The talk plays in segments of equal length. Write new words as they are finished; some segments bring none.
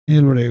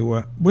Daniel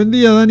Bregua. Buen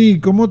día, Dani,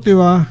 ¿cómo te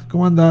va?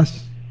 ¿Cómo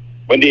andás?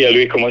 Buen día,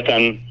 Luis, ¿cómo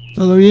están?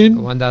 ¿Todo bien?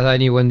 ¿Cómo andás,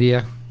 Dani? Buen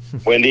día.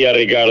 Buen día,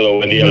 Ricardo,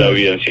 buen día a la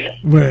audiencia.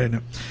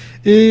 Bueno.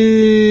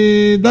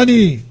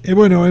 Dani,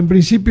 bueno, en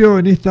principio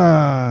en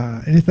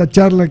esta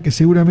charla, que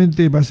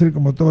seguramente va a ser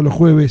como todos los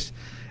jueves,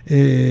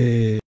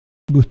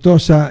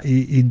 gustosa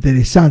e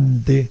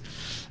interesante,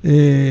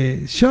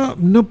 yo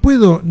no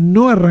puedo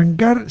no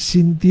arrancar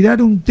sin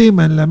tirar un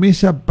tema en la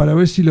mesa para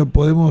ver si lo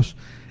podemos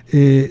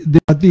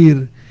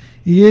debatir,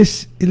 y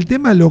es el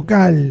tema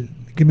local,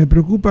 que me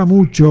preocupa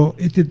mucho,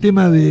 este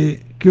tema de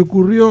que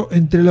ocurrió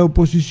entre la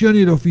oposición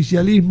y el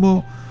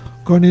oficialismo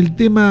con el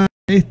tema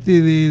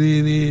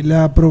de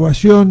la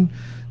aprobación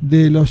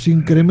de los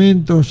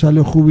incrementos a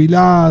los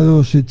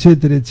jubilados,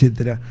 etcétera,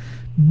 etcétera.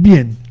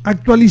 Bien,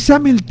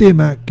 actualizame el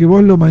tema, que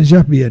vos lo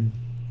manjás bien.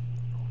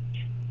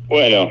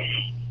 Bueno,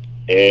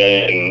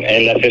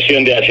 en la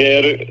sesión de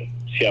ayer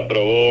se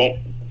aprobó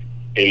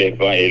el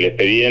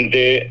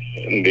expediente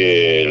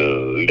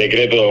del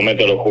decreto de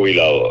aumento a los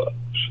jubilados.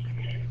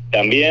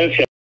 También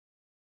se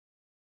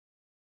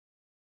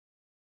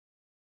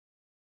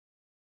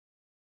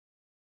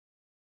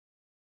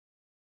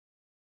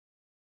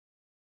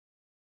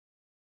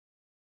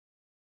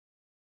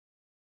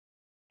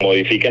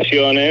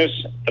modificaciones,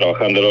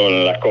 trabajándolo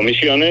en las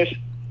comisiones,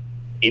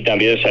 y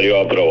también salió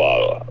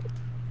aprobado.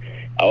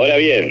 Ahora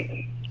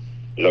bien,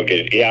 lo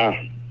que ya,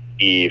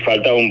 y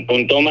falta un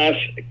punto más,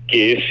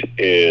 que es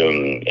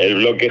el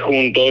bloque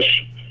Juntos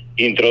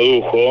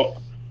introdujo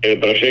el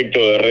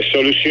proyecto de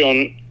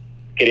resolución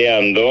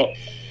creando,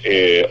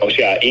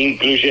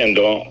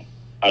 incluyendo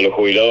a los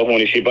jubilados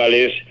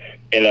municipales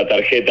en la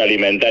tarjeta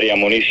alimentaria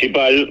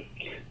municipal,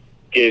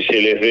 que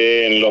se les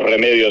den los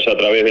remedios a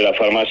través de la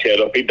farmacia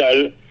del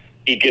hospital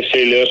y que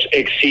se los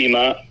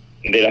exima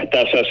de las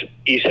tasas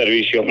y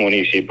servicios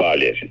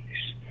municipales.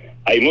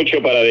 Hay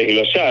mucho para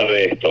desglosar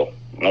de esto,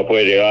 no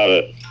puede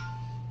llevar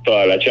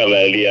toda la charla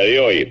del día de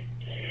hoy.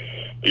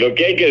 Lo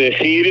que hay que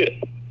decir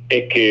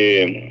es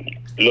que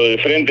lo del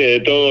Frente de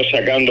Todos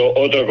sacando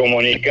otro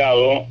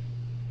comunicado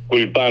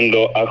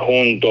culpando a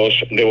Juntos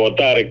de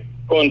votar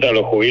contra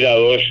los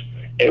jubilados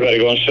es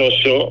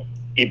vergonzoso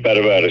y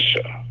perverso,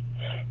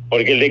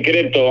 porque el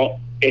decreto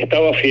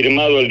estaba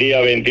firmado el día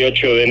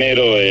 28 de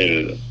enero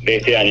de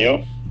este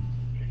año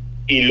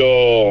y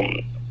lo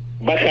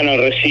bajan al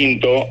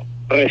recinto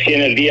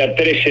recién el día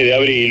 13 de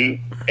abril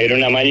en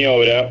una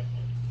maniobra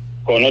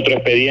con otro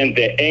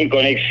expediente en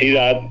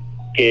conexidad,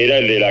 que era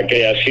el de la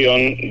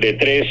creación de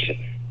 3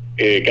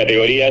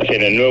 categorías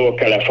en el nuevo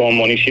escalafón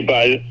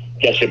municipal,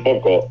 que hace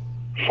poco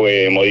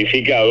fue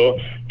modificado,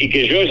 y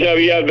que yo ya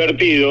había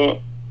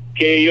advertido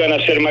que iban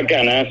a ser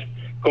macanas,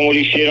 como lo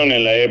hicieron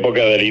en la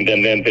época del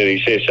intendente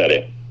Di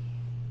Césare.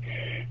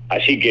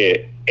 Así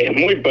que es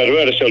muy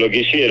perverso lo que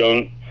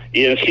hicieron,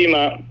 y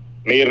encima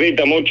me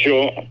irrita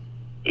mucho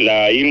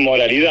la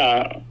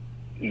inmoralidad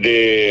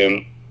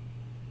de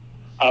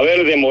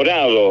haber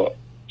demorado,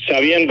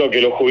 sabiendo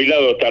que los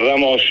jubilados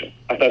tardamos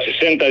hasta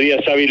 60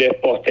 días hábiles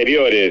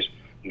posteriores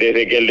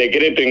desde que el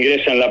decreto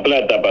ingresa en La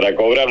Plata para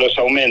cobrar los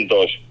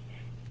aumentos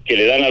que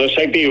le dan a los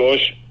activos,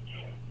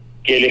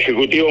 que el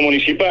Ejecutivo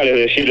Municipal, es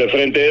decir, el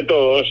Frente de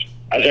Todos,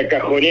 haya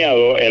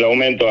cajoneado el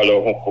aumento a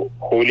los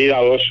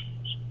jubilados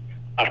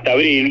hasta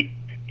abril,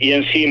 y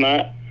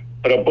encima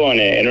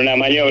propone en una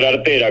maniobra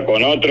artera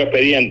con otro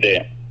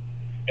expediente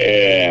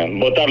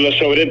votarlo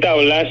sobre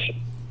tablas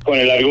con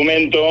el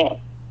argumento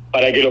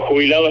para que los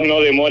jubilados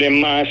no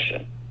demoren más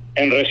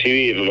en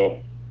recibirlo.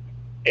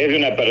 Es de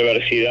una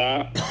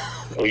perversidad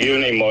y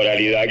una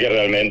inmoralidad que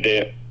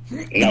realmente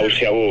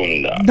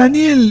nauseabunda.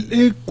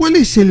 Daniel, ¿cuál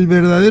es el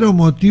verdadero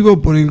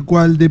motivo por el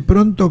cual de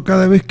pronto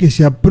cada vez que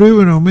se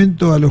aprueba un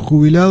aumento a los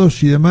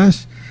jubilados y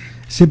demás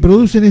se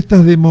producen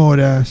estas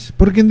demoras?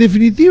 Porque en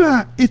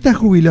definitiva esta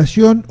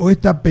jubilación o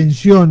esta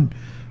pensión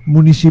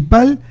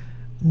municipal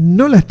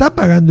no la está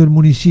pagando el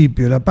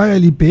municipio, la paga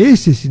el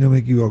IPS, si no me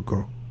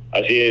equivoco.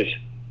 Así es.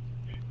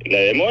 La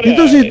demora.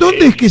 Entonces,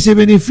 ¿dónde es que se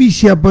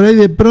beneficia por ahí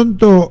de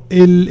pronto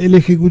el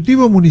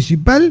Ejecutivo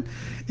Municipal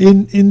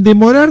en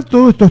demorar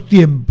todos estos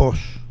tiempos?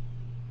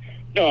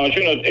 No, eso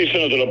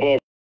no te lo puedo.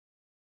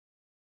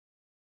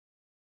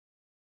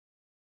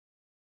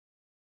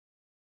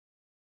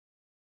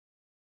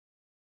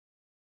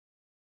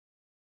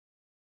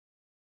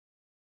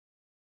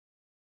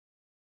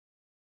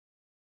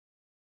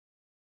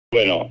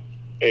 Bueno,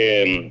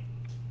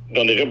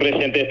 donde yo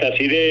presenté estas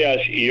ideas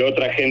y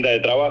otra agenda de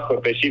trabajo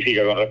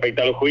específica con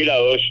respecto a los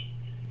jubilados,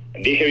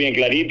 dije bien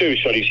clarito y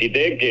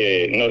solicité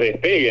que nos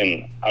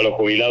despeguen a los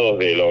jubilados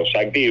de los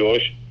activos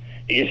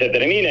y que se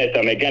termine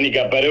esta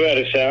mecánica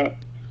perversa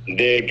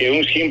de que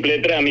un simple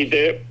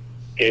trámite,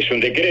 que es un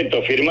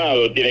decreto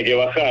firmado, tiene que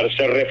bajar,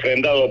 ser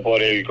refrendado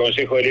por el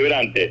Consejo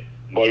Deliberante,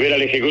 volver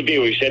al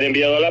Ejecutivo y ser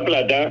enviado a La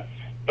Plata,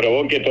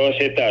 provoque todas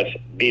estas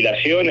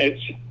dilaciones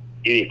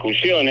y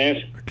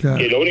discusiones, claro,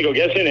 que lo único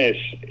que hacen es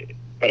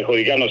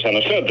perjudicarnos a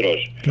nosotros.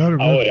 Claro,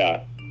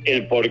 ahora,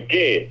 el por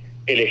qué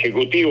el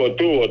Ejecutivo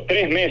tuvo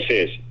 3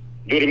 meses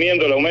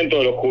durmiendo el aumento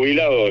de los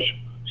jubilados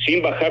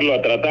sin bajarlo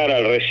a tratar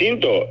al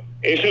recinto,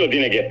 Eso lo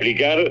tiene que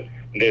explicar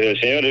desde el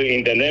señor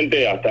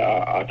intendente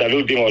hasta el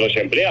último de los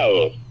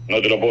empleados.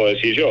 No te lo puedo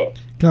decir yo.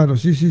 Claro,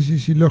 sí,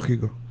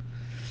 lógico.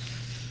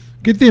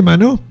 ¿Qué tema,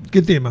 no?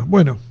 ¿Qué tema?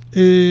 Bueno,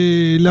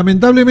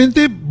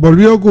 lamentablemente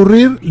volvió a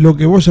ocurrir lo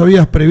que vos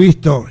habías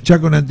previsto ya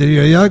con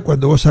anterioridad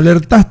cuando vos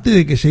alertaste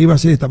de que se iba a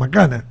hacer esta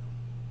macana.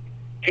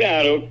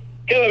 Claro,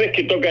 cada vez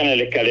que tocan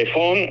el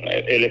escalafón,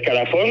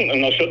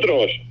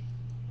 nosotros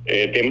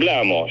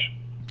temblamos.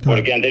 Claro.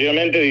 Porque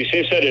anteriormente Di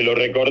César lo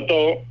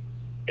recortó,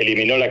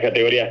 eliminó las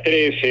categorías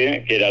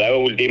 13, que era la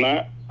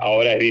última,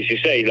 ahora es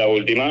 16 la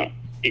última,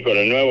 y con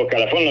el nuevo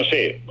escalafón no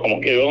sé cómo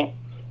quedó,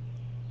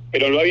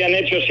 pero lo habían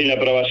hecho sin la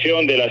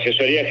aprobación de la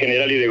Asesoría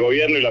General y de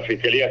Gobierno y la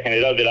Fiscalía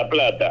General de La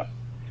Plata.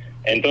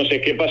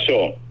 Entonces, ¿qué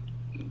pasó?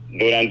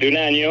 Durante un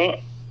año,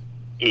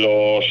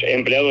 los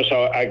empleados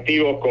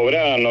activos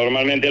cobraban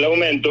normalmente el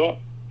aumento,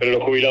 pero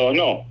los jubilados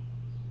no,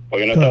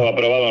 porque no estaba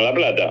aprobado en La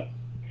Plata.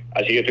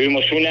 Así que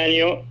estuvimos un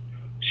año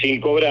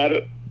sin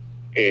cobrar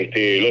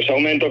los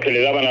aumentos que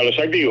le daban a los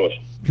activos.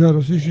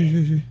 Claro, sí.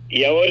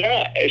 Y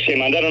ahora se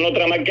mandaron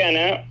otra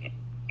macana,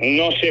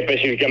 no sé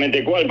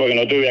específicamente cuál, porque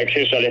no tuve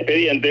acceso al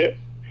expediente,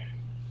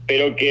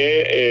 pero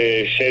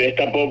que se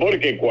destapó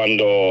porque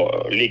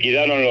cuando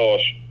liquidaron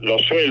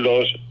los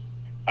sueldos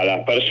a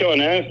las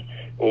personas,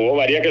 hubo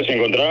varias que se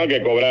encontraron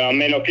que cobraban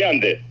menos que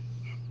antes.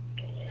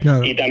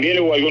 Claro. Y también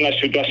hubo alguna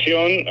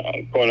situación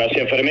con las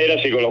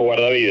enfermeras y con los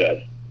guardavidas.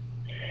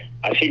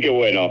 Así que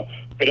bueno,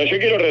 pero yo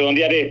quiero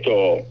redondear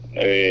esto,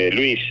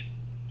 Luis.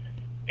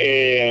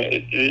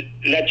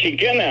 La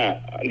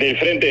chicana del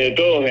Frente de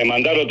Todos de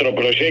mandar otro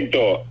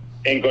proyecto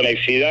en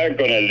conexidad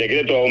con el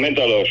decreto de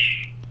aumento a los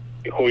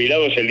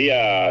jubilados el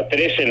día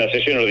 13 en la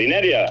sesión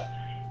ordinaria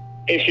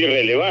es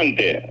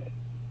irrelevante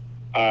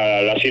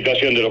a la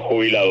situación de los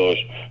jubilados.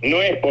 No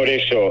es por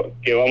eso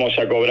que vamos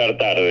a cobrar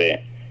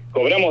tarde.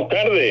 Cobramos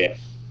tarde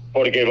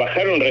porque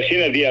bajaron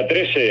recién el día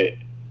 13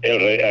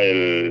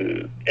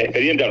 el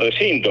expediente al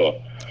recinto.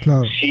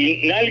 Claro.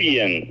 Si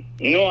alguien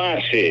no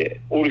hace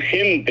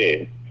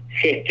urgente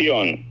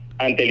gestión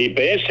ante el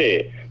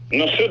IPS,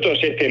 nosotros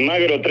este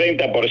magro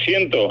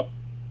 30%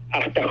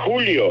 hasta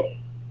julio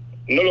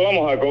no lo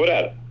vamos a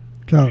cobrar.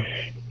 Claro.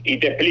 Y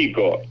te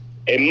explico,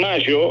 en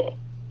mayo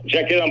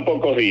ya quedan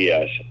pocos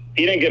días,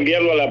 tienen que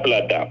enviarlo a La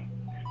Plata,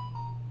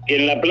 que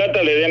en La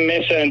Plata le den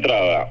mesa de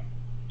entrada,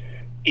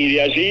 y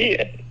de allí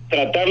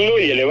tratarlo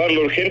y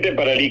elevarlo urgente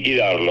para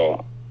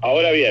liquidarlo.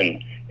 Ahora bien,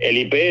 el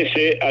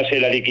IPS hace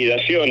las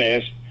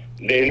liquidaciones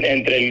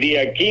entre el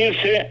día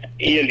 15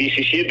 y el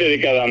 17 de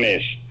cada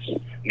mes.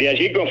 De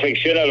allí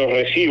confecciona los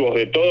recibos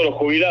de todos los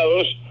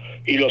jubilados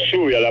y los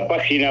sube a la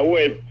página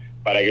web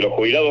para que los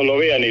jubilados lo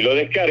vean y lo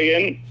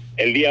descarguen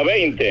el día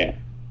 20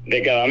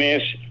 de cada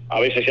mes. A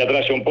veces se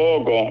atrasa un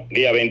poco,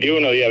 día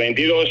 21, día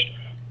 22,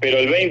 pero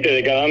el 20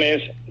 de cada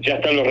mes ya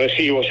están los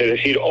recibos, es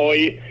decir,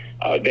 hoy,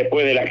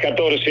 después de las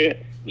 14,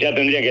 ya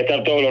tendrían que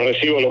estar todos los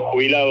recibos, los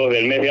jubilados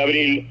del mes de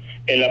abril,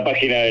 en la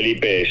página del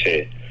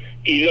IPS.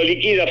 Y lo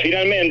liquida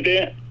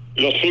finalmente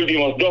los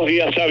últimos 2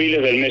 días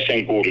hábiles del mes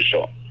en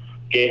curso,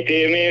 que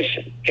este mes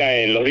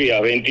caen los días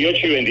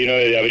 28 y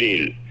 29 de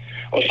abril.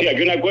 O sea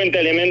que una cuenta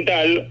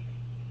elemental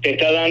te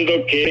está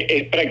dando que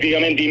es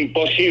prácticamente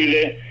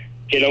imposible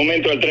que el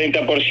aumento del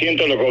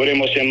 30% lo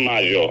cobremos en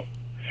mayo,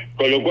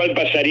 con lo cual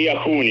pasaría a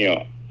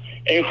junio.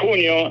 En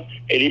junio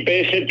el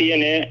IPS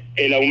tiene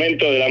el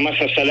aumento de la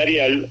masa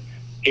salarial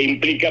que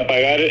implica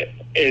pagar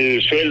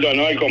el sueldo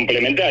anual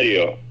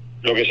complementario,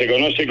 lo que se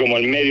conoce como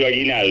el medio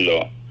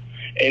aguinaldo.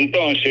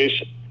 Entonces,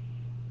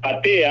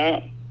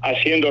 patea,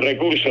 haciendo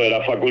recurso de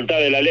la facultad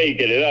de la ley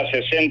que le da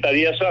 60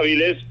 días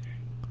hábiles,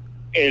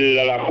 el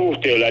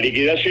ajuste o la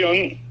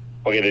liquidación,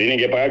 porque te tienen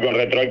que pagar con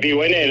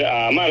retroactivo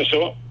a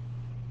marzo,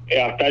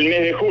 hasta el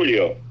mes de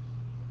julio.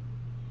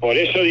 Por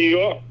eso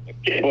digo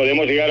que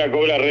podemos llegar a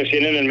cobrar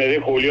recién en el mes de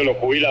julio los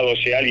jubilados,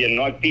 si alguien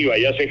no activa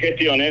y hace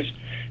gestiones,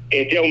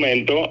 este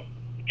aumento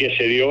que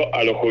se dio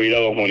a los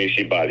jubilados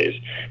municipales.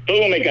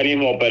 Todo un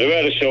mecanismo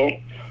perverso.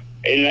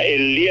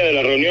 El día de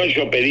la reunión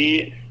yo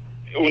pedí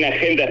una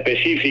agenda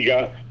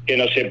específica que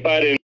nos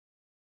separe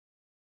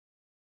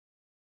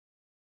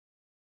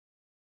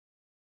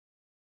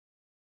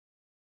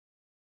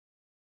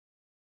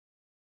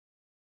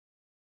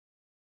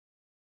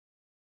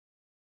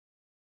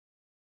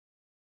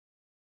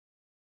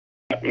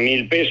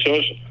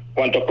 $1.000,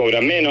 cuántos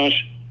cobran menos,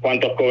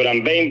 cuántos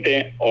cobran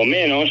 20 o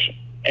menos.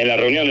 En la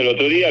reunión del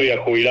otro día había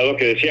jubilados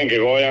que decían que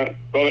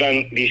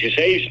cobran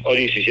 16 o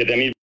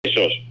 17.000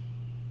 pesos.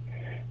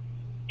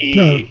 Y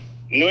claro,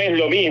 no es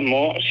lo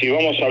mismo, si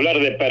vamos a hablar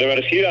de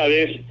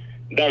perversidades,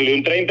 darle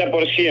un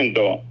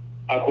 30%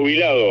 a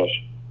jubilados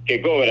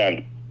que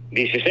cobran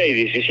 16,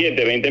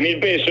 17, 20.000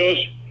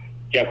 pesos,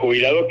 que a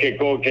jubilados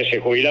que se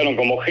jubilaron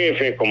como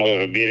jefes, como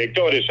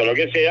directores o lo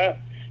que sea,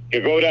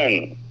 que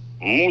cobran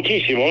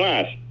muchísimo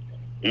más.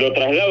 Lo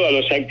traslado a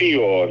los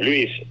activos,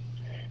 Luis.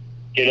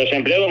 Que los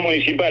empleados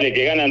municipales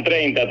que ganan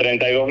 30,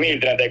 32.000,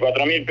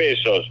 34.000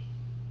 pesos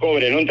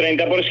cobren un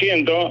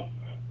 30%,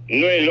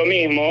 no es lo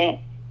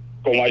mismo,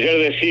 como ayer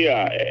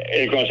decía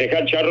el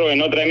concejal Charro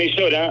en otra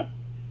emisora,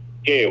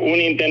 que un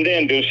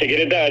intendente, un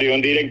secretario,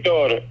 un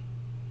director,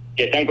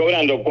 que están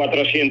cobrando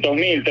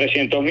 400.000,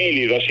 300.000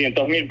 y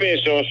 200.000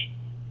 pesos,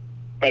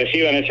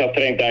 perciban ese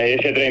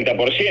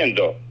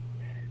 30%.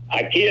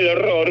 Aquí el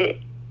error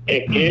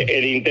es que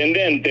el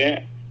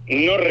intendente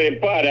no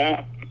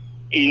repara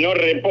y no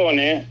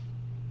repone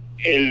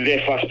el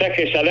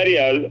desfasaje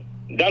salarial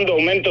dando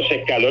aumentos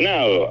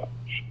escalonados.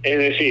 Es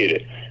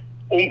decir,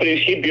 un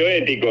principio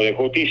ético de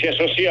justicia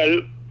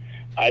social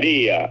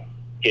haría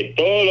que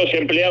todos los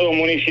empleados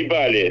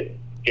municipales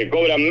que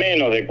cobran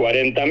menos de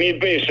 40.000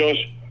 pesos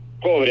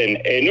cobren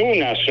en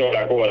una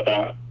sola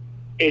cuota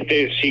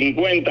este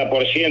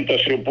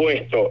 50%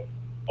 supuesto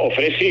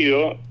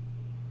ofrecido.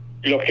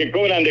 Los que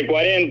cobran de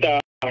 40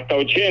 hasta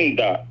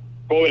 80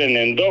 cobren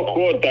en 2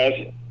 cuotas,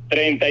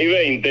 30 y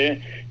 20,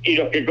 y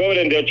los que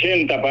cobren de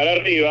 80 para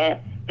arriba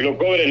lo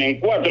cobren en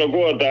 4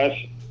 cuotas.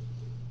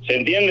 ¿Se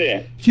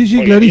entiende? Sí, sí,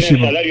 porque clarísimo.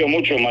 tienen salarios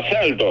mucho más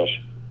altos.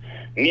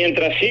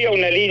 Mientras siga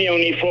una línea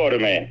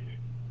uniforme,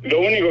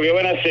 lo único que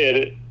van a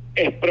hacer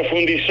es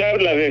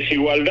profundizar la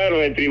desigualdad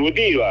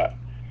retributiva,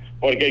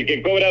 porque el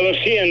que cobra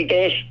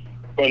 200,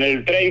 con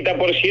el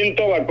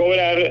 30% va a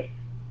cobrar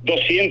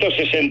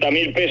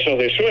 260.000 pesos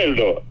de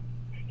sueldo,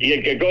 y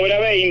el que cobra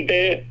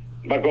 20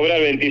 va a cobrar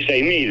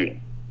 26.000.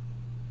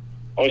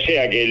 O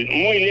sea que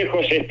muy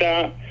lejos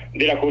está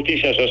de la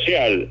justicia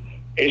social.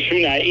 Es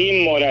una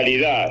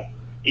inmoralidad,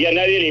 y a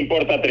nadie le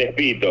importa 3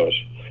 pitos,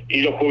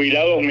 y los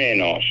jubilados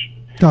menos.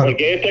 Claro.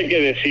 Porque esto hay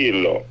que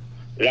decirlo.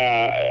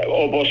 La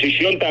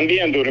oposición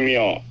también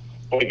durmió,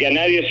 porque a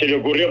nadie se le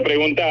ocurrió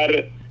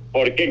preguntar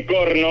por qué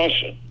cornos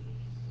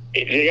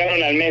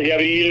llegaron al mes de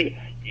abril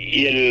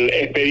y el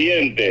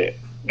expediente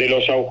de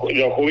los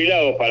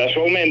jubilados para su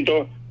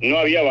aumento no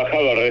había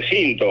bajado al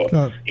recinto.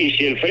 Claro. Y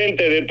si el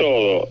Frente de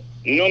Todo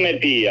no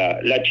metía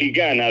la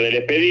chicana del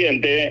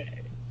expediente,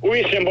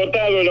 hubiesen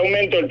votado el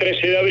aumento el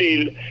 13 de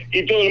abril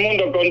y todo el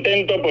mundo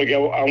contento porque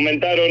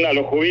aumentaron a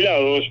los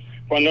jubilados,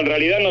 cuando en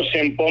realidad nos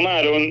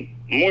empomaron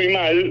muy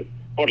mal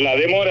por la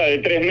demora de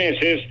 3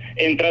 meses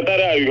en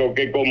tratar algo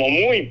que como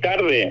muy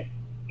tarde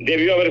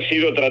debió haber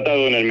sido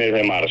tratado en el mes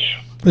de marzo.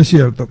 Es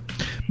cierto.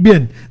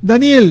 Bien,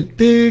 Daniel,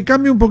 te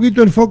cambio un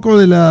poquito el foco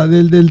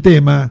del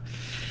tema.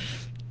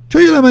 Yo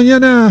hoy a la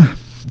mañana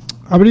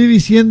abrí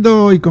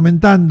diciendo y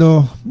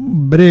comentando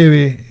un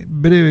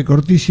breve,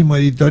 cortísimo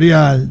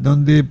editorial,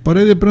 donde por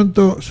ahí de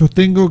pronto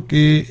sostengo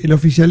que el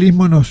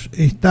oficialismo nos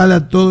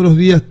instala todos los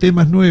días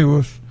temas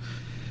nuevos,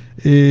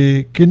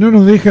 que no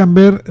nos dejan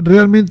ver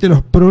realmente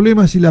los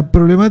problemas y la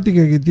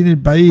problemática que tiene el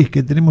país,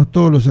 que tenemos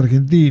todos los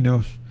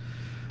argentinos.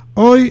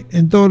 Hoy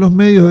en todos los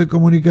medios de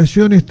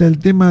comunicación está el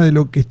tema de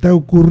lo que está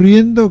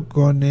ocurriendo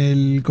con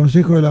el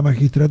Consejo de la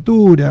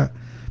Magistratura,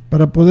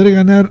 para poder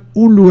ganar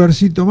un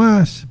lugarcito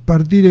más,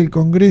 partir el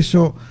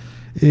Congreso,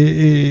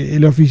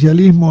 el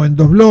oficialismo en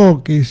 2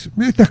 bloques,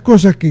 estas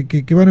cosas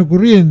que van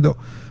ocurriendo,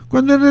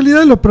 cuando en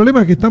realidad los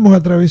problemas que estamos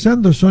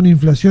atravesando son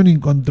inflación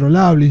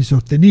incontrolable,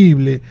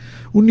 insostenible,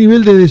 un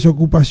nivel de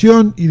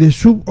desocupación y de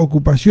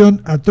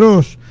subocupación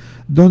atroz,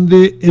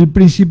 donde el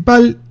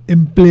principal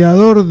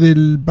empleador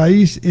del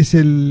país es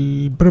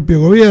el propio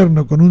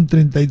gobierno, con un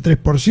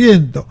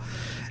 33%.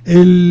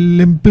 El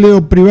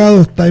empleo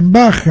privado está en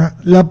baja,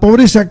 la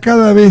pobreza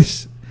cada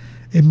vez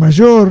es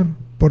mayor,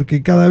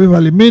 porque cada vez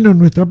vale menos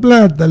nuestra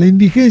plata, la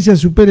indigencia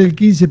supera el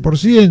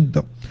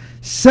 15%,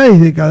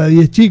 6 de cada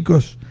 10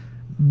 chicos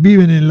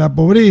viven en la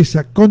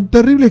pobreza, con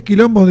terribles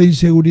quilombos de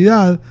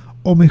inseguridad,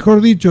 o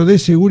mejor dicho, de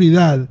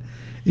seguridad.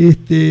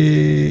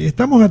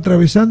 Estamos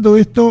atravesando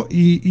esto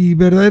y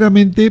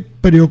verdaderamente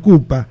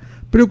preocupa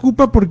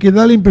porque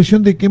da la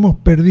impresión de que hemos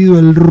perdido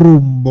el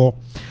rumbo.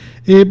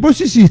 Vos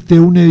hiciste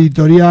un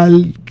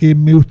editorial que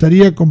me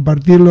gustaría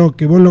compartirlo,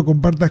 que vos lo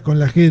compartas con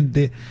la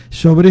gente,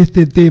 sobre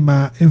este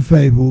tema en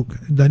Facebook,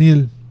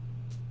 Daniel.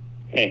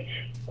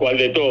 ¿Cuál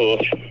de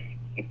todos?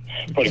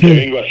 Porque sí,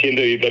 vengo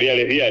haciendo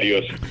editoriales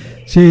diarios.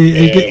 Sí,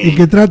 el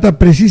que trata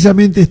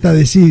precisamente esta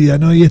desidia,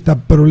 ¿no? Y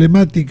esta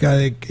problemática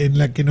en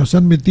la que nos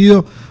han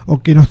metido,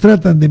 o que nos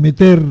tratan de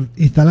meter,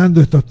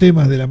 instalando estos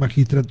temas de la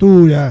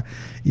magistratura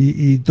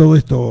y todo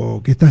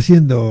esto que está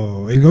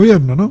haciendo el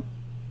gobierno, ¿no?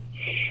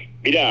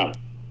 Mirá,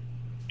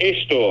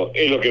 esto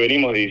es lo que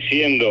venimos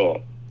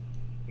diciendo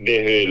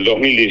desde el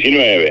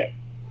 2019.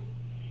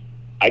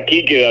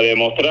 Aquí queda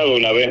demostrado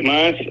una vez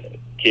más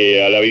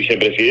que a la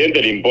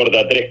vicepresidenta le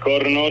importa 3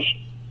 cornos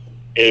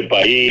el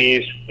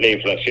país, la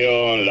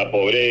inflación, la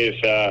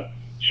pobreza,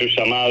 sus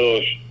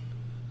amados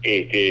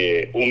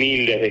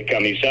humildes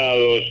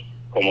descamisados,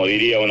 como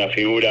diría una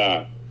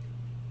figura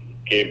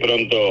que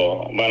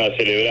pronto van a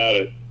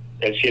celebrar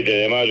el 7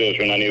 de mayo, es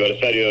un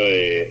aniversario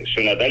de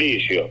su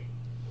natalicio.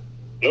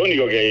 Lo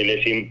único que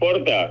les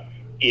importa,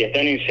 y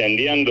están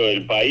incendiando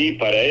el país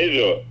para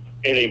ello,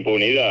 es la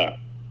impunidad.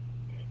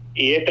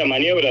 Y esta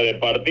maniobra de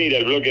partir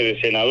el bloque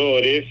de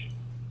senadores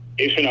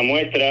es una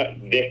muestra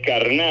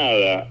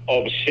descarnada,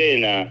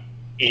 obscena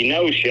y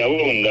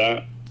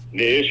nauseabunda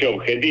de ese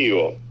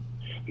objetivo.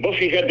 Vos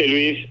fíjate,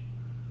 Luis,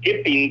 qué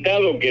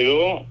pintado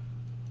quedó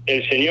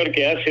el señor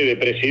que hace de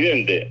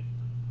presidente.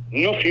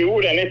 No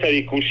figura en esta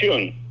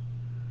discusión.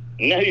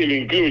 nadie lo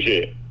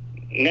incluye,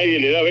 nadie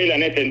le da vela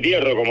en este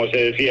entierro, como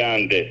se decía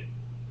antes.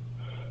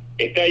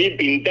 Está ahí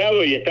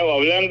pintado y estaba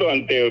hablando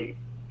ante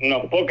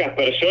unas pocas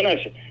personas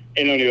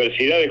en la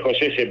Universidad de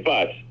José C.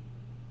 Paz,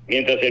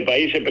 mientras el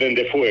país se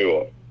prende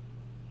fuego.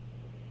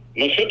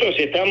 Nosotros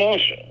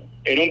estamos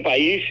en un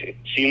país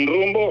sin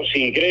rumbo,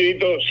 sin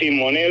crédito, sin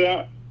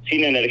moneda,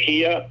 sin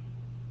energía,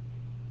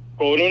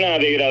 con una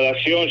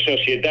degradación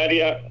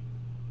societaria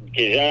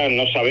que ya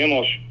no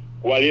sabemos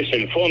cuál es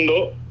el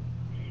fondo,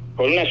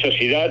 con una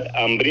sociedad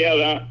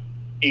hambriada,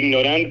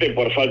 ignorante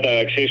por falta de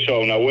acceso a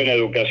una buena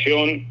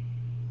educación,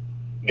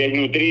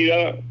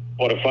 desnutrida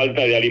por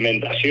falta de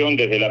alimentación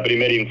desde la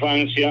primera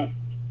infancia,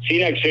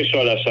 sin acceso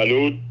a la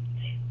salud,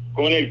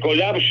 con el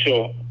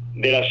colapso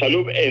de la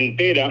salud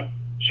entera.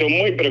 Son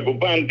muy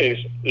preocupantes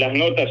las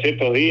notas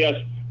estos días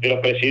de los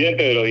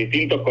presidentes de los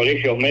distintos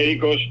colegios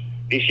médicos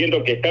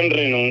diciendo que están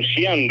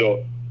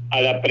renunciando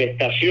a la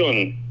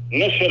prestación,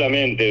 no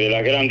solamente de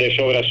las grandes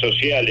obras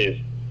sociales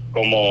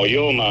como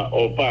IOMA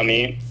o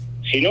PAMI,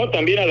 sino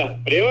también a las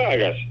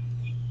prepagas,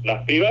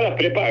 las privadas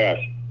prepagas,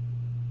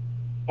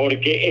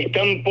 porque es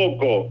tan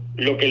poco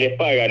lo que les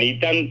pagan y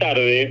tan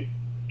tarde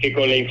que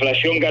con la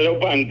inflación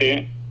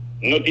galopante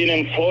no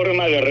tienen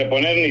forma de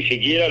reponer ni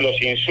siquiera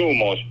los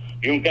insumos.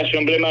 Y un caso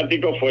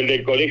emblemático fue el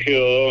del Colegio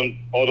de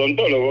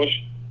Odontólogos,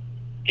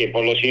 que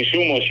por los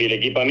insumos y el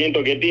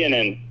equipamiento que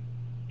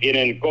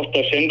tienen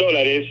costos en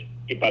dólares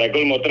y para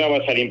colmo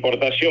trabas a la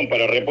importación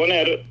para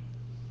reponer,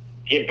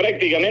 que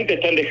prácticamente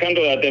están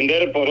dejando de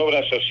atender por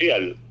obra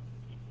social,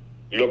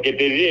 lo que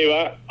te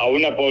lleva a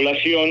una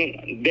población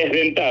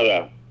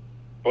desdentada,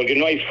 porque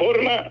no hay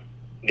forma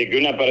de que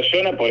una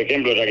persona, por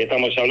ejemplo, ya que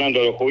estamos hablando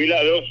de los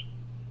jubilados,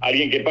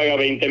 alguien que paga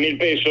 20.000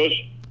 pesos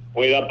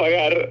pueda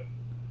pagar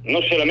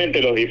no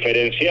solamente los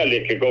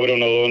diferenciales que cobra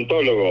un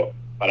odontólogo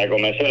para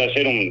comenzar a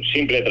hacer un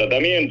simple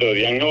tratamiento,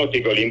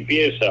 diagnóstico,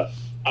 limpieza,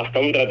 hasta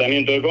un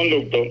tratamiento de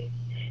conducto,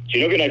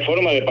 sino que no hay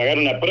forma de pagar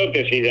una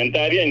prótesis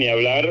dentaria ni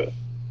hablar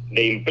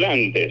de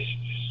implantes.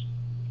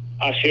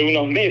 Hace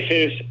unos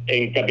meses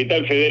en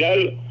Capital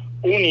Federal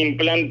un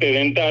implante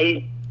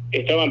dental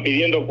estaban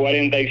pidiendo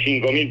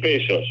 45.000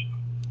 pesos.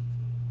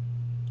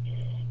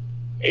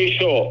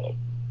 Eso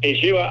te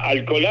lleva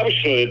al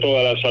colapso de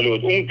toda la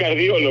salud. Un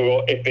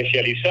cardiólogo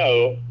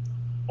especializado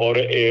por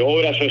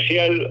obra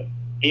social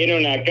tiene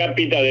una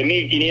cápita de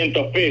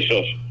 1.500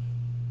 pesos,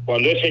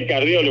 cuando ese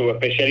cardiólogo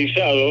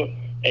especializado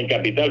en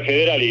Capital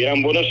Federal y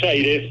Gran Buenos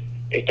Aires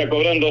está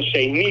cobrando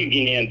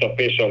 6.500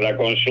 pesos la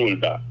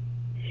consulta.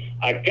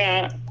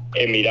 Acá,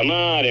 en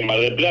Miramar, en Mar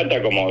del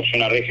Plata, como es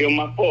una región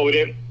más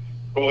pobre,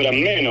 cobran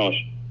menos.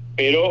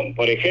 Pero,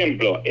 por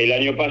ejemplo, el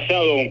año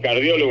pasado un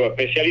cardiólogo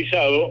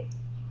especializado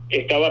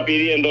estaba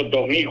pidiendo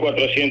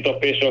 2.400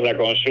 pesos la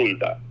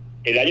consulta.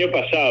 El año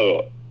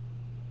pasado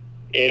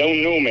era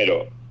un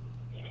número.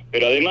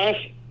 Pero además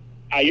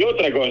hay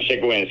otra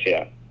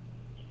consecuencia.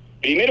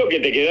 Primero, que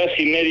te quedás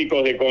sin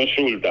médicos de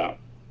consulta.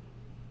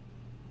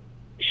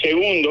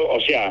 Segundo, o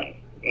sea,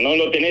 no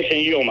lo tenés en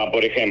idioma,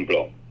 por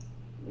ejemplo.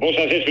 Vos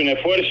haces un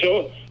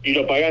esfuerzo y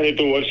lo pagás de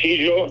tu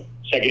bolsillo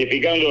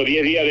sacrificando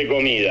 10 días de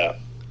comida.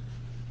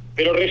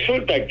 Pero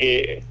resulta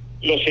que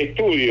los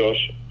estudios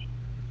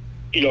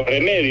y los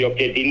remedios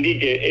que te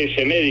indique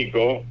ese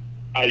médico,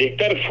 al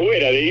estar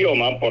fuera de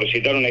idioma, por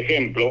citar un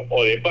ejemplo,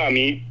 o de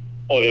PAMI,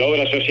 o de la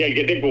obra social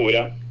que te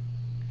cubra,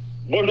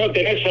 vos no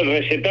tenés el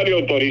recetario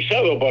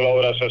autorizado por la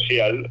obra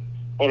social,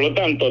 por lo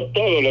tanto,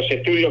 todos los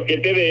estudios que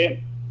te dé,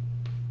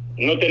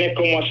 no tenés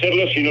cómo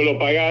hacerlo si no lo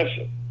pagás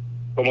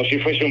como si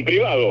fuese un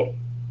privado.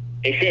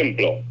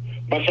 Ejemplo,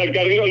 vas al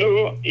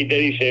cardiólogo y te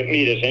dice,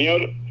 mire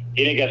señor,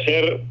 tiene que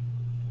hacer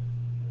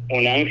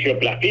una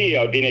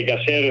angioplastía o tiene que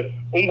hacer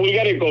un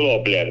vulgar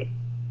ecodoppler,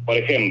 por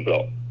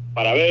ejemplo,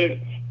 para ver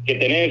que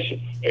tenés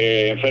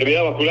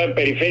enfermedad vascular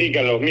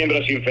periférica en los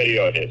miembros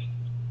inferiores.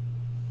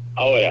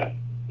 Ahora,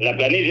 la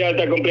planilla de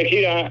alta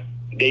complejidad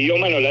de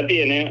idioma no la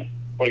tiene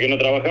porque no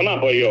trabaja más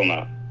por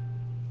idioma.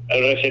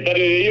 El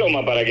recetario de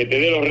idioma para que te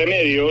dé los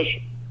remedios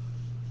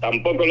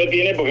tampoco lo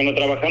tiene porque no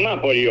trabaja más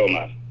por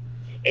idiomas.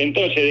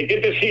 Entonces, ¿de qué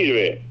te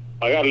sirve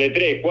pagarle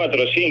 3,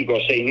 4, 5,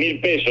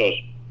 6.000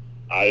 pesos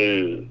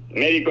al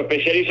médico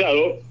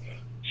especializado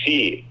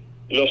si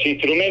los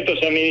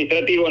instrumentos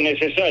administrativos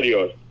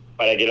necesarios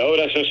para que la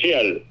obra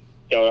social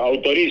que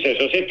autorice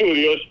esos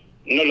estudios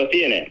no los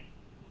tiene?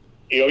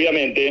 Y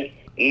obviamente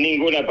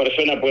ninguna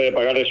persona puede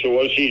pagar de su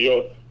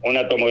bolsillo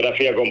una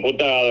tomografía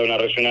computada, una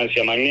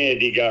resonancia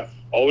magnética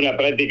o una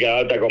práctica de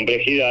alta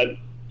complejidad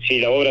si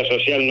la obra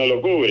social no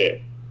lo cubre.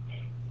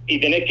 Y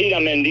tenés que ir a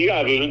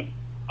mendigar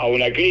a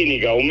una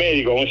clínica, a un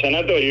médico, a un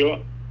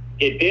sanatorio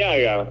que te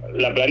haga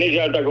la planilla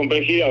de alta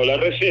complejidad o la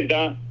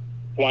receta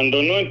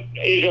cuando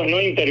ellos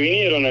no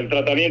intervinieron en el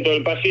tratamiento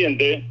del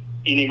paciente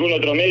y ningún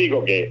otro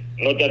médico que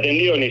no te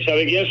atendió ni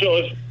sabe quién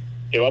sos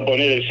te va a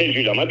poner el sello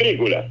y la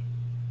matrícula.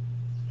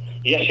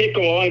 Y así es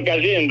como van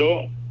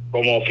cayendo,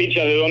 como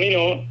fichas de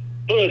dominó,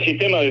 todo el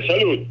sistema de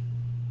salud.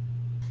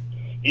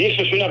 Y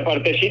eso es una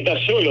partecita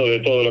solo de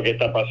todo lo que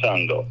está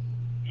pasando.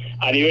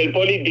 A nivel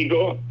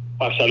político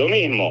pasa lo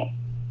mismo.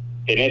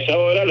 tenés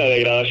ahora la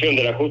degradación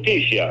de la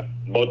justicia,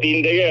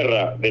 botín de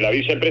guerra de la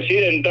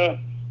vicepresidenta,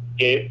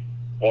 que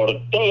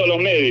por todos los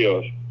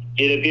medios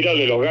quiere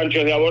tirarle los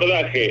ganchos de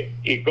abordaje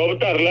y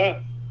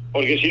cooptarla,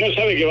 porque si no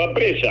sabe que va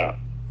presa,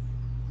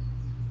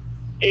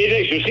 ella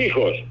y sus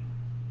hijos,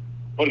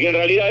 porque en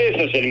realidad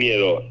ese es el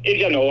miedo.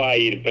 Ella no va a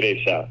ir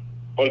presa,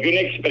 porque un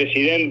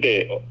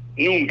expresidente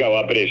nunca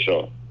va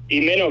preso, y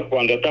menos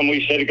cuando está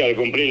muy cerca de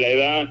cumplir la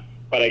edad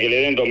para que le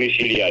den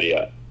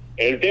domiciliaria.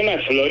 El tema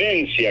es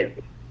Florencia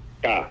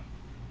K.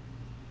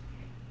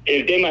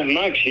 El tema es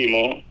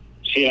Máximo,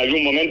 si en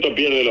algún momento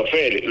pierde los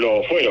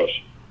fueros.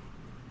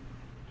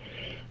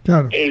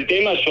 Claro. El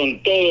tema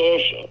son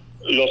todos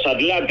los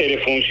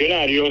adláteres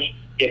funcionarios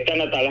que están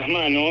hasta las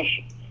manos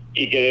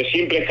y que de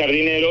simples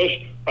jardineros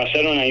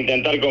pasaron a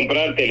intentar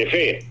comprar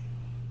Telefe,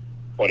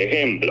 por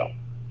ejemplo.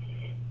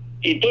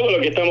 Y todo lo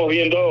que estamos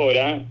viendo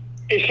ahora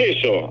es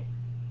eso,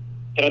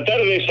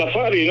 tratar de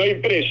zafar y no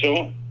ir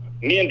preso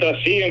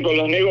mientras siguen con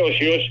los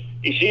negocios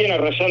y siguen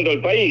arrasando el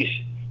país,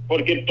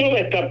 porque toda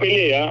esta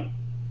pelea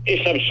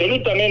es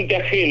absolutamente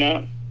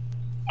ajena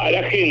a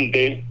la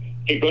gente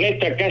que con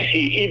esta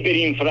casi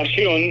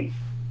hiperinflación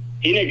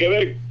tiene que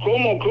ver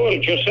cómo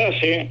corchos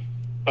hace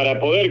para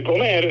poder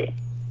comer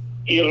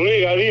y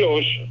ruega a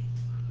Dios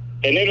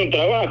tener un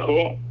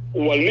trabajo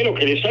o al menos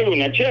que le salga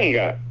una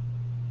changa.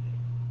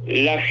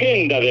 La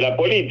agenda de la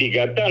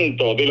política,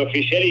 tanto del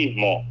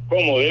oficialismo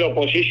como de la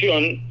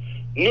oposición,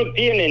 no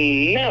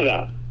tiene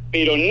nada,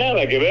 pero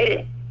nada que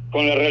ver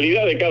con la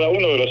realidad de cada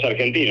uno de los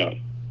argentinos.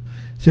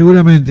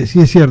 Seguramente, sí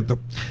es cierto.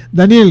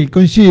 Daniel,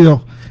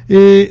 coincido.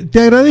 Te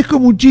agradezco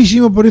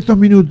muchísimo por estos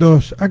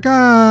minutos.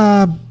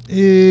 Acá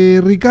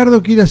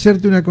Ricardo quiere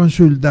hacerte una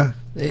consulta.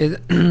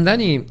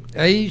 Dani,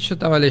 ahí yo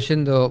estaba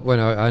leyendo,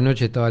 bueno,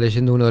 anoche estaba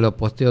leyendo uno de los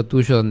posteos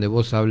tuyos donde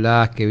vos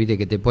hablás que viste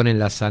que te ponen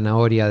la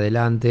zanahoria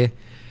adelante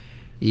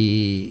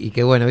y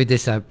que bueno, viste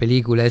esa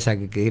película esa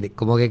que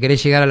como que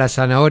querés llegar a la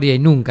zanahoria y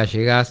nunca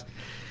llegás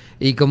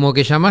y como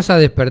que llamás a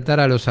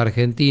despertar a los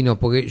argentinos,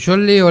 porque yo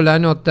leo la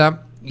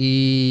nota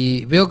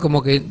y veo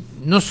como que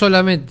no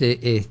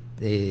solamente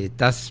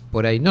estás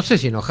por ahí, no sé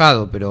si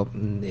enojado, pero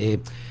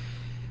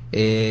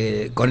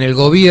con el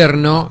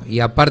gobierno y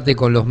aparte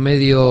con los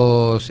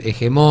medios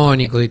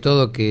hegemónicos y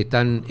todo que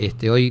están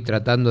hoy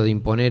tratando de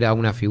imponer a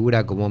una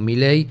figura como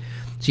Milei,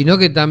 sino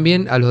que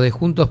también a los de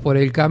Juntos por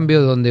el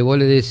Cambio, donde vos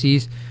le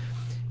decís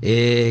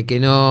que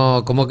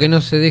no, como que no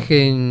se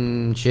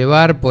dejen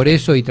llevar por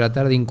eso y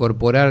tratar de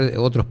incorporar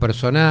otros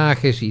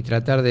personajes y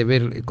tratar de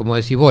ver, como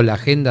decís vos, la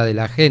agenda de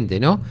la gente,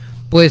 ¿no?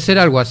 ¿Puede ser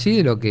algo así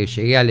de lo que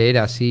llegué a leer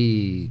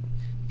así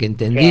que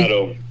entendí?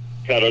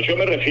 Claro, yo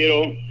me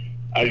refiero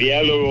al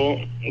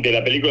diálogo de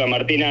la película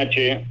Martín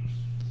H.,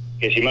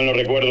 que si mal no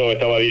recuerdo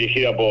estaba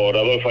dirigida por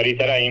Adolfo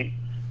Aristarain,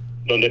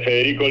 donde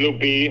Federico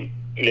Lupi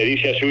le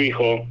dice a su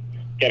hijo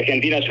que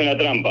Argentina es una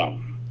trampa.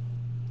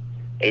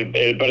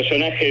 El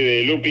personaje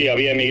de Lupi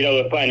había emigrado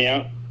a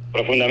España,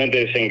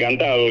 profundamente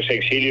desencantado, se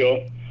exilió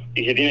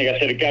y se tiene que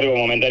hacer cargo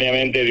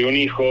momentáneamente de un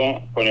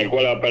hijo con el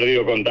cual ha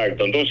perdido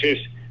contacto. Entonces,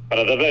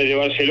 para tratar de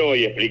llevárselo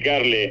y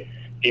explicarle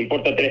que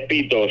importa tres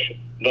pitos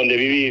dónde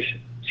vivís,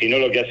 sino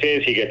lo que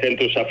haces y que estén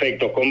tus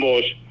afectos con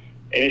vos,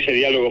 en ese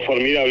diálogo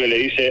formidable le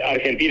dice: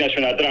 Argentina es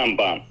una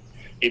trampa,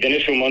 y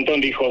tenés un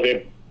montón de hijos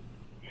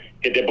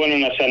que te ponen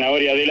una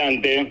zanahoria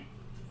adelante,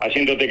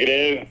 haciéndote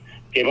creer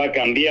que va a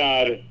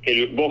cambiar,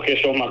 que vos que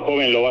sos más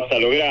joven lo vas a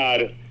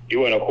lograr, y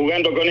bueno,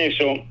 jugando con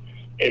eso,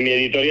 en mi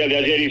editorial de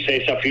ayer hice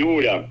esa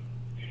figura,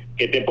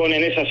 que te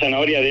ponen esa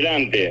zanahoria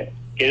adelante,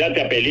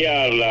 quédate a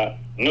pelearla,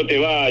 no te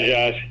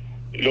vayas,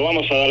 lo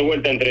vamos a dar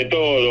vuelta entre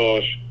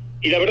todos,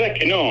 y la verdad es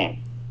que no.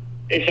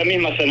 Esa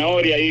misma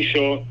zanahoria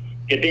hizo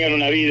que tengan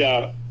una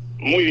vida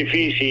muy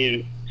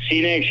difícil,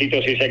 sin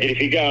éxitos y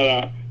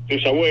sacrificada,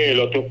 tus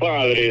abuelos, tus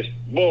padres,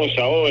 vos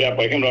ahora,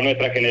 por ejemplo,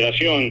 nuestra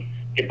generación,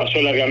 que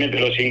pasó largamente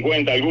los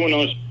 50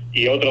 algunos,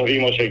 y otros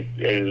dimos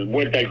el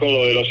vuelta al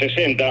codo de los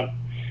 60,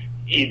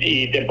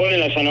 y te ponen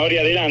la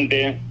zanahoria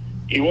adelante,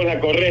 y vos la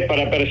corres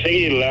para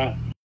perseguirla.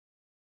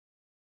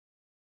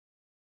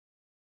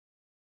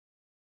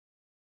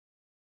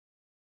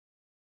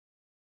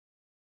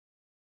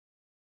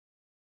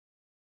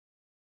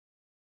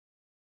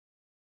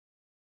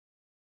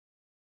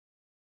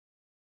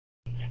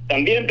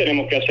 También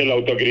tenemos que hacer la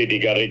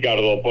autocrítica,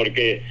 Ricardo,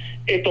 porque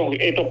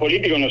estos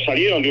políticos no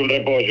salieron de un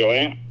repollo,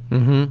 ¿eh?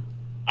 Uh-huh.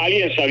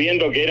 Alguien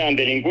sabiendo que eran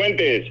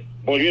delincuentes,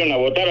 volvieron a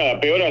votar a la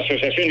peor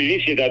asociación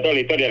ilícita de toda la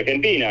historia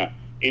argentina.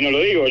 Y no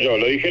lo digo yo,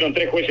 lo dijeron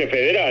 3 jueces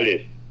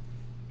federales.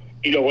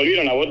 Y los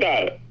volvieron a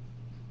votar.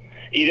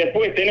 Y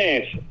después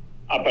tenés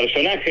a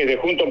personajes de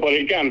Juntos por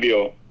el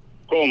Cambio,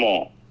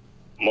 como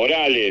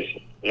Morales,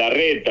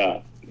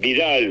 Larreta,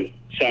 Vidal,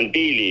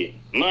 Santilli,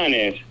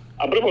 Manes.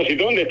 A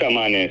propósito, ¿dónde está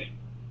Manes?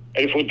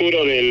 El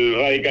futuro del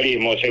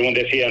radicalismo, según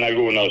decían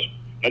algunos.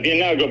 ¿No tiene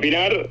nada que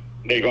opinar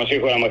del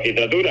Consejo de la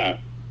Magistratura?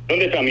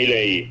 ¿Dónde está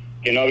Milei,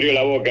 que no abrió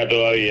la boca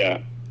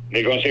todavía,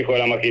 del Consejo de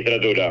la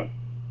Magistratura?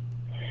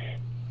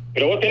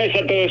 Pero vos tenés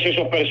a todos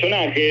esos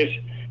personajes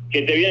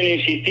que te vienen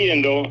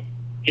insistiendo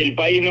que el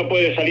país no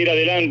puede salir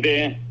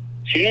adelante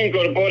si no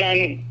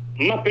incorporan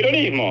más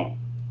peronismo,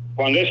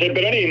 cuando es el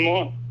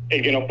peronismo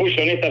el que nos puso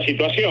en esta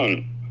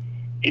situación.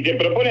 Y te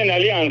proponen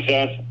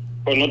alianzas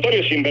con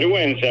notorios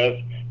sinvergüenzas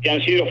que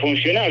han sido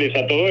funcionales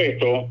a todo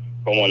esto,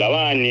 como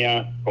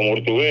Labaña, como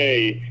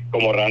Urtubey,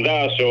 como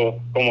Randazzo,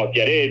 como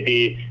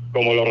Schiaretti,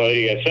 como los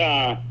Rodríguez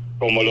Sá,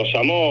 como los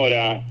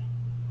Zamora.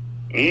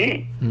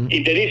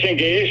 Y te dicen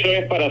que eso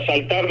es para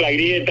saltar la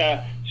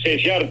grieta,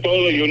 sellar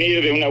todo y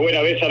unir de una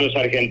buena vez a los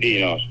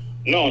argentinos.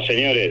 No,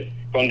 señores,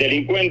 con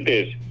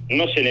delincuentes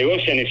no se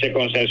negocia ni se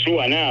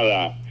consensúa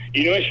nada.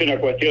 Y no es una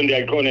cuestión de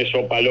halcones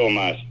o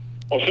palomas.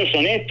 O sos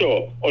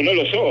honesto o no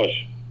lo sos.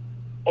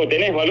 O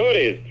tenés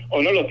valores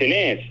o no los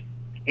tenés.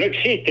 No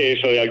existe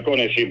eso de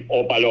halcones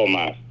o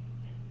palomas.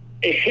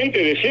 Es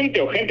gente decente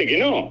o gente que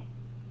no.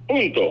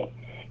 Punto.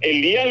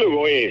 El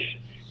diálogo es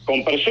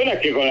con personas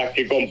con las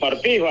que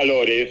compartís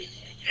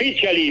valores,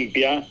 ficha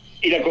limpia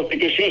y la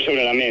Constitución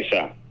sobre la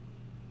mesa.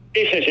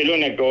 Ese es el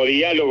único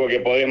diálogo que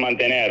podés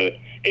mantener.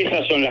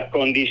 Esas son las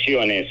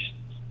condiciones.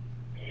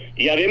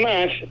 Y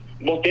además,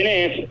 vos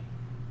tenés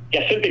que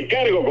hacerte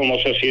cargo como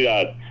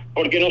sociedad,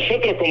 porque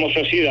nosotros como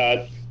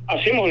sociedad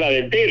hacemos la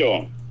del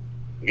pero.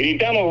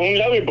 Gritamos a un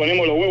lado y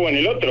ponemos los huevos en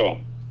el otro.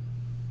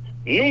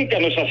 Nunca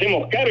nos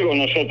hacemos cargo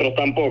nosotros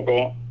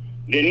tampoco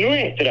de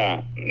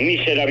nuestra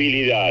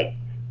miserabilidad,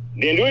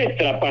 de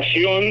nuestra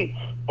pasión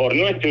por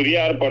no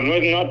estudiar, por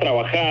no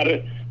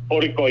trabajar,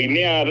 por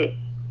coimear,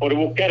 por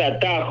buscar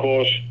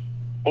atajos,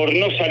 por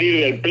no salir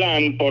del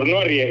plan, por no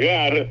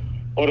arriesgar,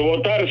 por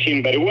votar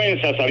sin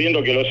vergüenza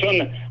sabiendo que lo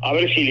son, a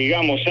ver si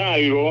ligamos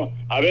algo,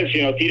 a ver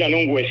si nos tiran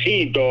un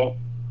huesito.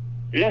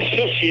 La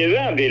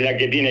sociedad es la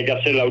que tiene que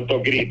hacer la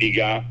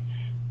autocrítica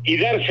y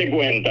darse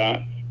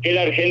cuenta que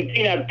la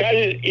Argentina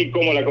tal y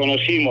como la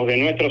conocimos de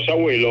nuestros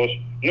abuelos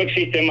no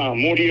existe más,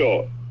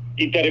 murió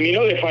y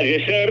terminó de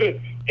fallecer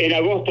en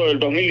agosto del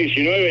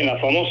 2019 en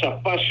las famosas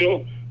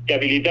PASO que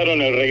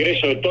habilitaron el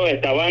regreso de toda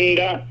esta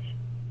banda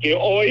que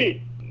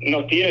hoy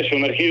nos tiene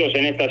sumergidos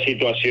en esta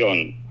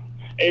situación.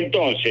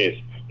 Entonces,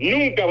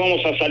 nunca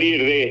vamos a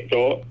salir de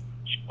esto,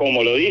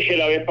 como lo dije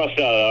la vez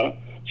pasada,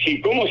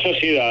 si como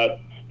sociedad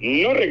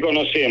no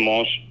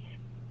reconocemos,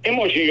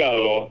 hemos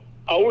llegado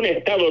a un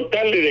estado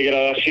tal de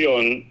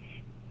degradación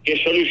que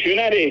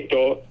solucionar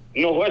esto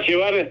nos va a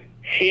llevar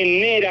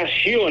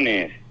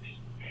generaciones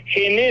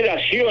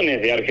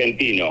de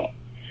argentinos,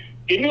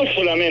 que no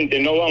solamente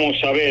no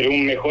vamos a ver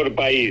un mejor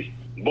país,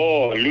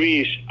 vos,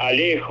 Luis,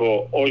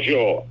 Alejo o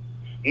yo,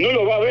 no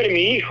lo va a ver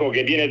mi hijo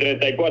que tiene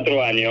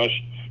 34 años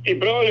y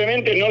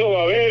probablemente no lo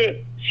va a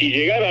ver, si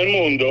llegara al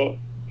mundo,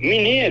 mi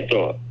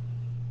nieto.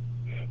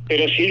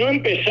 Pero si no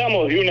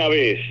empezamos de una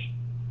vez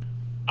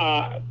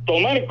a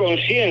tomar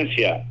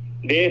conciencia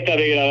de esta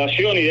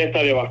degradación y de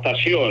esta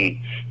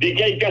devastación, de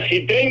que hay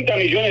casi 30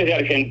 millones de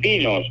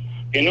argentinos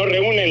que no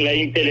reúnen la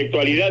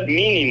intelectualidad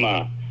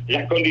mínima,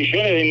 las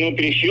condiciones de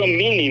nutrición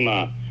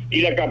mínima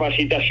y la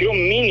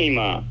capacitación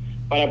mínima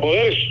para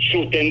poder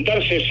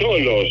sustentarse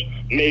solos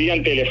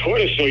mediante el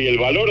esfuerzo y el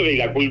valor de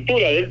la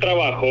cultura del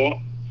trabajo,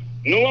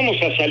 no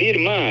vamos a salir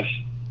más.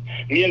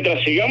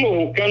 Mientras sigamos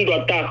buscando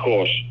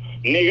atajos,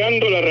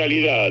 negando la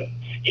realidad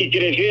y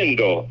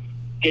creyendo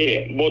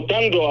que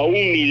votando a un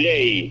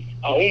Milei,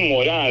 a un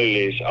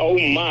Morales, a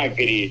un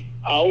Macri,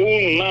 a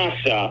un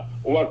Massa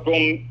o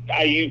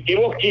al que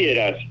vos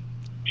quieras,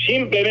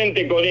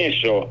 simplemente con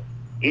eso,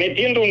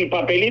 metiendo un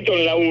papelito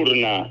en la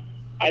urna,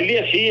 al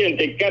día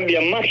siguiente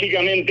cambia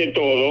mágicamente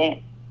todo,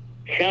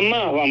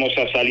 jamás vamos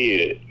a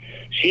salir.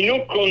 Si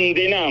no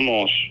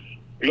condenamos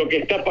lo que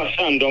está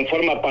pasando en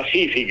forma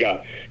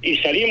pacífica y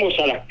salimos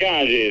a las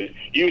calles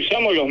y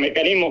usamos los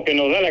mecanismos que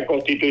nos da la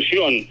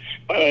Constitución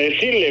para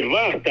decirle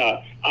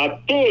basta a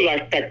toda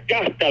esta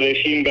casta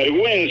de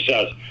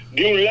sinvergüenzas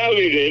de un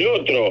lado y del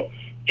otro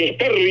que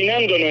está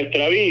arruinando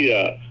nuestra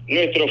vida,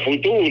 nuestro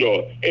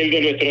futuro, el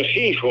de nuestros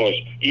hijos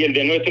y el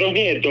de nuestros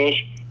nietos,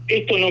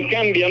 esto no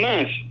cambia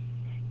más.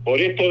 Por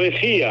esto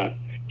decía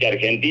que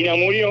Argentina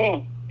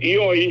murió y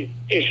hoy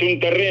es un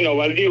terreno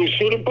baldío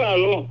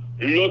usurpado,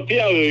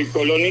 loteado y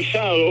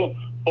colonizado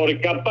por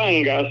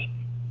capangas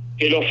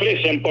que lo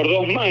ofrecen por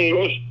 2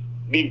 mangos,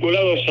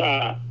 vinculados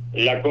a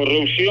la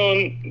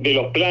corrupción de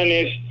los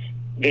planes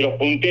de los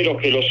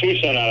punteros que los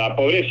usan a la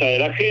pobreza de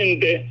la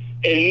gente,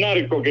 el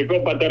narco que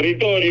copa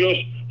territorios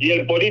y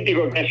el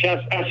político que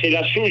hace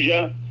la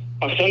suya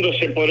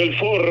pasándose por el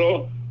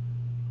forro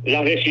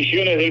las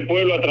decisiones del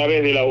pueblo a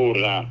través de la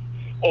urna.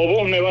 O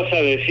vos me vas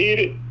a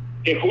decir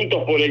que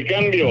Juntos por el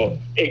Cambio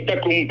está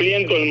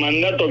cumpliendo el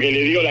mandato que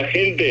le dio la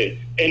gente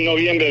en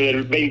noviembre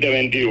del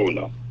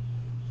 2021.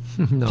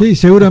 No. Sí,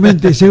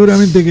 seguramente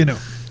que no.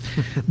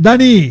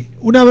 Dani,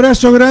 un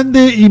abrazo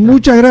grande y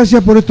muchas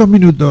gracias por estos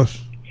minutos.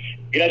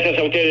 Gracias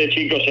a ustedes,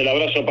 chicos, el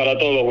abrazo para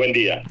todos, buen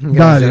día.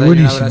 Dale,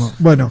 buenísimo.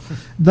 Bueno,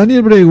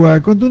 Daniel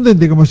Bregua,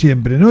 contundente como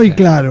siempre, ¿no? Y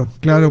claro,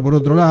 por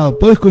otro lado,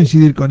 podés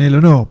coincidir con él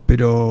o no,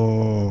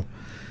 pero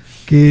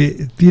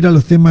que tira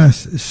los temas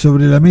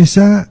sobre la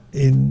mesa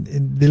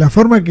de la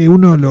forma que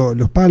uno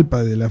los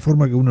palpa, de la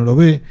forma que uno lo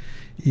ve,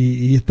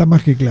 y está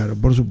más que claro,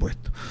 por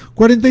supuesto.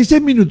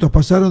 46 minutos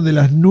pasaron de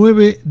las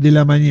 9 de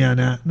la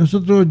mañana.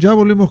 Nosotros ya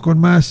volvemos con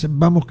más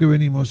Vamos que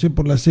venimos,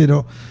 por la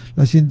Cero,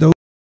 la 101.